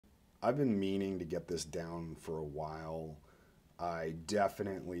I've been meaning to get this down for a while. I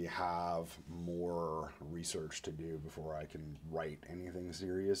definitely have more research to do before I can write anything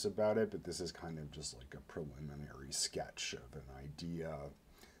serious about it, but this is kind of just like a preliminary sketch of an idea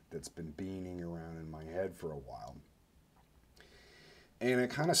that's been beaning around in my head for a while. And it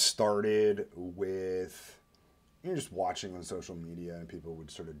kind of started with just watching on social media, and people would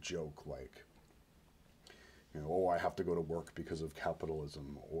sort of joke like, oh, I have to go to work because of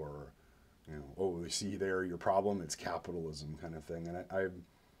capitalism, or, oh, you see there your problem, it's capitalism, kind of thing. And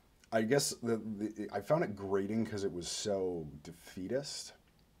I guess I found it grating because it was so defeatist.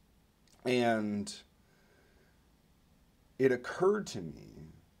 And it occurred to me,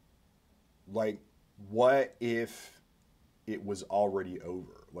 like, what if it was already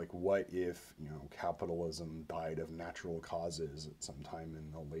over? Like, what if, capitalism died of natural causes at some time in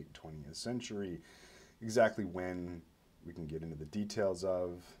the late 20th century? Exactly when, we can get into the details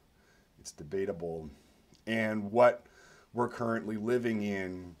of. It's debatable. And what we're currently living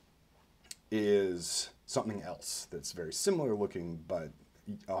in is something else that's very similar looking, but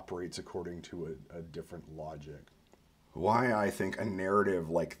operates according to a different logic. Why I think a narrative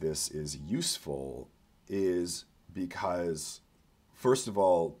like this is useful is because, first of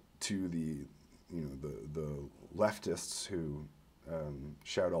all, to the leftists who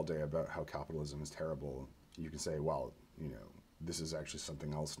shout all day about how capitalism is terrible, you can say, well, this is actually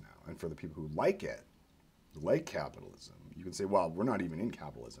something else now. And for the people who like it, like capitalism, you can say, well, we're not even in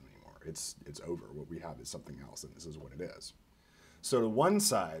capitalism anymore. It's over. What we have is something else, and this is what it is. So to one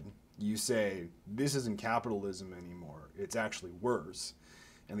side, you say, this isn't capitalism anymore. It's actually worse.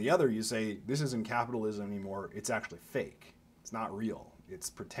 And the other, you say, this isn't capitalism anymore. It's actually fake. It's not real. It's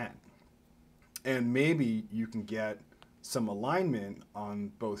pretend. And maybe you can get some alignment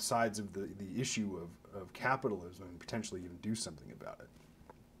on both sides of the issue of capitalism and potentially even do something about it.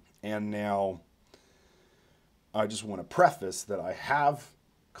 And now I just want to preface that I have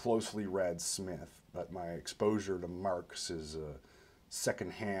closely read Smith, but my exposure to Marx is a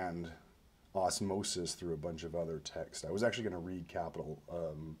secondhand osmosis through a bunch of other texts. I was actually going to read Capital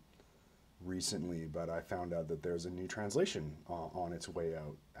recently, but I found out that there's a new translation on its way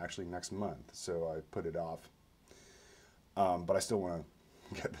out, actually next month, so I put it off. But I still want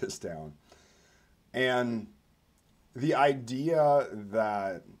to get this down. And the idea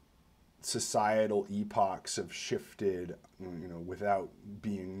that societal epochs have shifted, without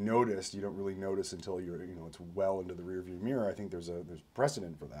being noticed, you don't really notice until it's well into the rearview mirror. I think there's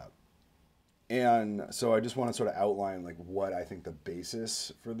precedent for that. And so I just want to sort of outline like what I think the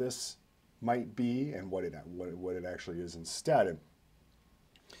basis for this might be and what it actually is instead.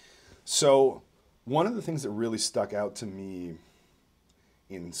 So one of the things that really stuck out to me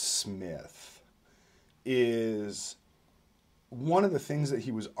in Smith is one of the things that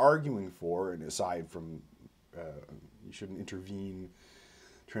he was arguing for, and aside from you shouldn't intervene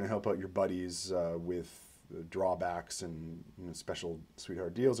trying to help out your buddies with drawbacks and special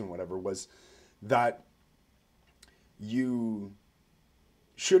sweetheart deals and whatever, was that you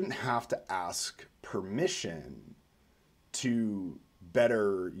shouldn't have to ask permission to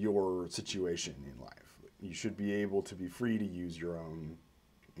better your situation in life. You should be able to be free to use your own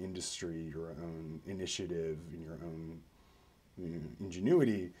industry, your own initiative, and your own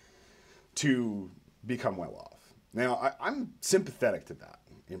ingenuity to become well off. Now, I'm sympathetic to that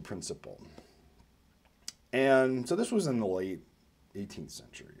in principle. And so this was in the late 18th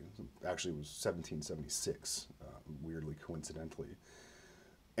century. Actually, it was 1776, weirdly, coincidentally.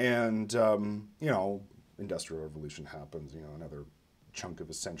 And, Industrial Revolution happens, another chunk of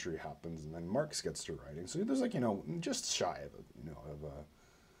a century happens, and then Marx gets to writing. So there's just shy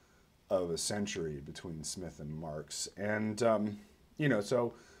of a century between Smith and Marx. And,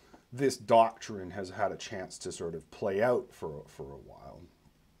 so this doctrine has had a chance to sort of play out for a while.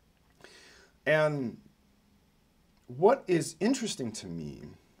 And what is interesting to me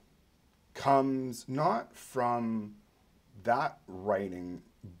comes not from that writing,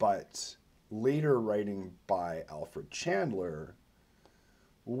 but later writing by Alfred Chandler,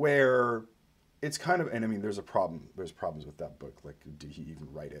 where it's kind of, and I mean, there's problems with that book, like, did he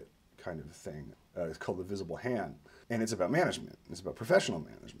even write it, kind of thing. It's called The Visible Hand, and it's about management. It's about professional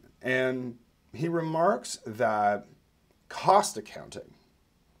management. And he remarks that cost accounting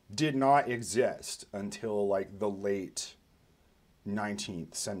did not exist until like the late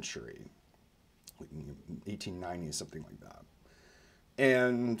 19th century, like 1890s, something like that.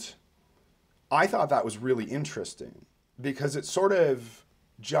 And I thought that was really interesting because it sort of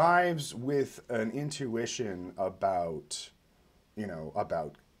jives with an intuition about,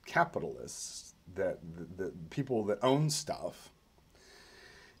 about capitalists, that the people that own stuff,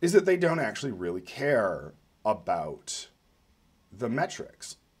 is that they don't actually really care about the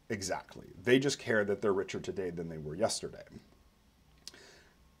metrics exactly. They just care that they're richer today than they were yesterday.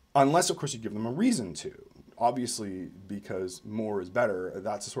 Unless, of course, you give them a reason to. Obviously, because more is better,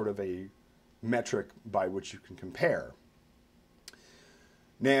 that's sort of a metric by which you can compare.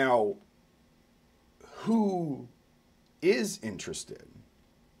 Now, who is interested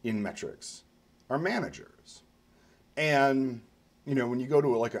in metrics are managers. And, you know, when you go to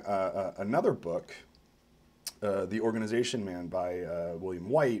like another book, The Organization Man by William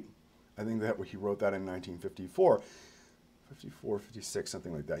White, I think that he wrote that in 1954, 54, 56,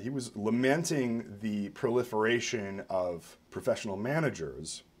 something like that. He was lamenting the proliferation of professional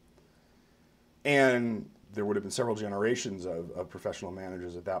managers. And there would have been several generations of professional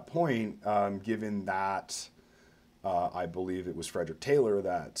managers at that point, given that I believe it was Frederick Taylor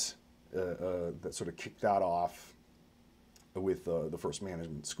that sort of kicked that off with the first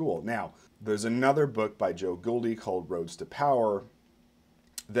management school. Now, there's another book by Joe Gildy called Roads to Power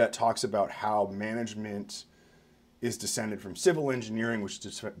that talks about how management is descended from civil engineering, which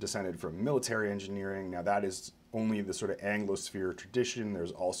is descended from military engineering. Now, that is only the sort of Anglosphere tradition.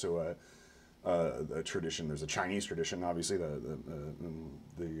 There's also a tradition. There's a Chinese tradition, obviously,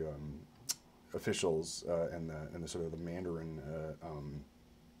 the officials and the sort of the Mandarin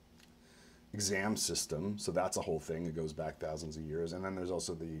exam system. So that's a whole thing. It goes back thousands of years. And then there's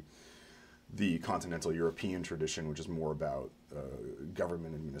also the continental European tradition, which is more about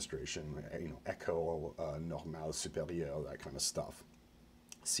government administration, you know, école normale supérieure, that kind of stuff,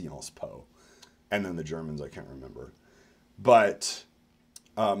 Sciences Po, and then the Germans I can't remember, but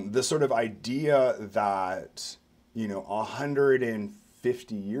the sort of idea that, you know,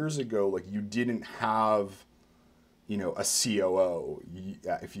 150 years ago, like, you didn't have, you know, a COO.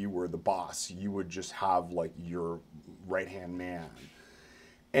 If you were the boss, you would just have like your right-hand man,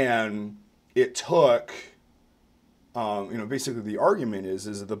 and it took, you know, basically the argument is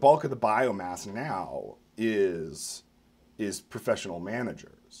that the bulk of the biomass now is professional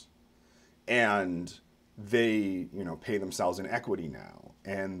managers, and they, you know, pay themselves in equity now,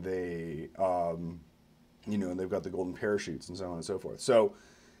 and they, you know, they've got the golden parachutes and so on and so forth. So,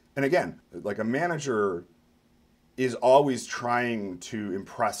 and again, like, a manager is always trying to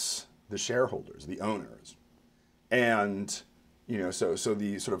impress the shareholders, the owners, and, you know, so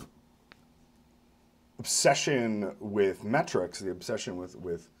the sort of obsession with metrics, the obsession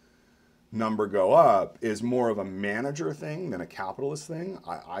with number go up, is more of a manager thing than a capitalist thing,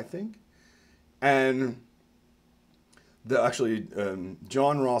 I think. And actually,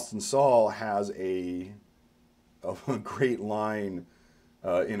 John Ralston Saul has a great line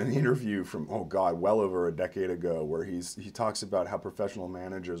in an interview from, oh God, well over a decade ago, where he talks about how professional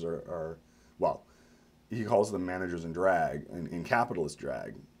managers are, well, he calls them managers in drag, in capitalist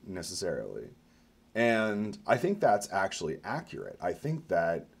drag, necessarily. And I think that's actually accurate. I think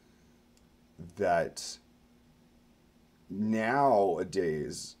that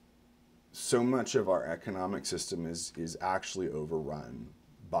nowadays, so much of our economic system is actually overrun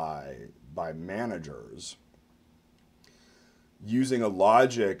by managers using a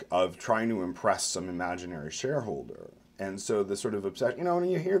logic of trying to impress some imaginary shareholder. And so the sort of obsession, you know, when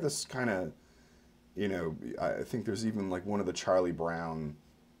you hear this kind of, you know, I think there's even like one of the Charlie Brown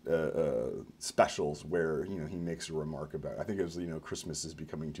specials where, you know, he makes a remark about, I think it was, you know, Christmas is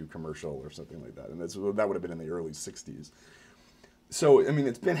becoming too commercial or something like that. And that would have been in the early 60s. So, I mean,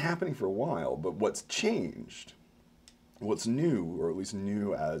 it's been happening for a while, but what's changed, what's new, or at least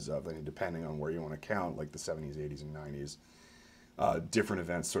new as of, I mean, depending on where you want to count, like the 70s, 80s, and 90s, different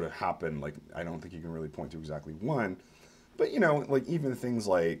events sort of happen. Like, I don't think you can really point to exactly one, but, you know, like even things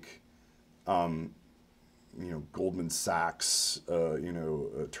like, you know, Goldman Sachs, you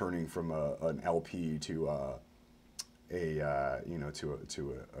know, turning from an LP to you know,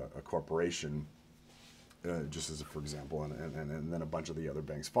 to a corporation, just as for example, and then a bunch of the other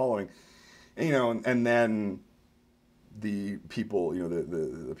banks following, and, you know, and then the people, you know,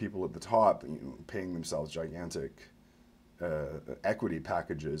 the people at the top, you know, paying themselves gigantic equity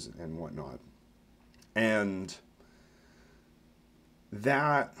packages and whatnot, and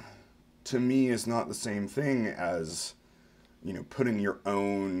that, to me, is not the same thing as, you know, putting your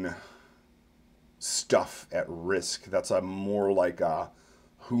own stuff at risk. That's a more like a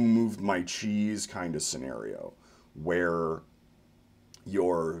who moved my cheese kind of scenario, where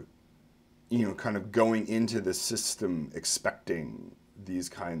you're, you know, kind of going into the system expecting these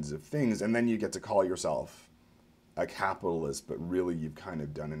kinds of things, and then you get to call yourself a capitalist, but really you've kind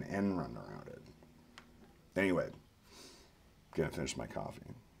of done an end run around it. Anyway, gonna finish my coffee.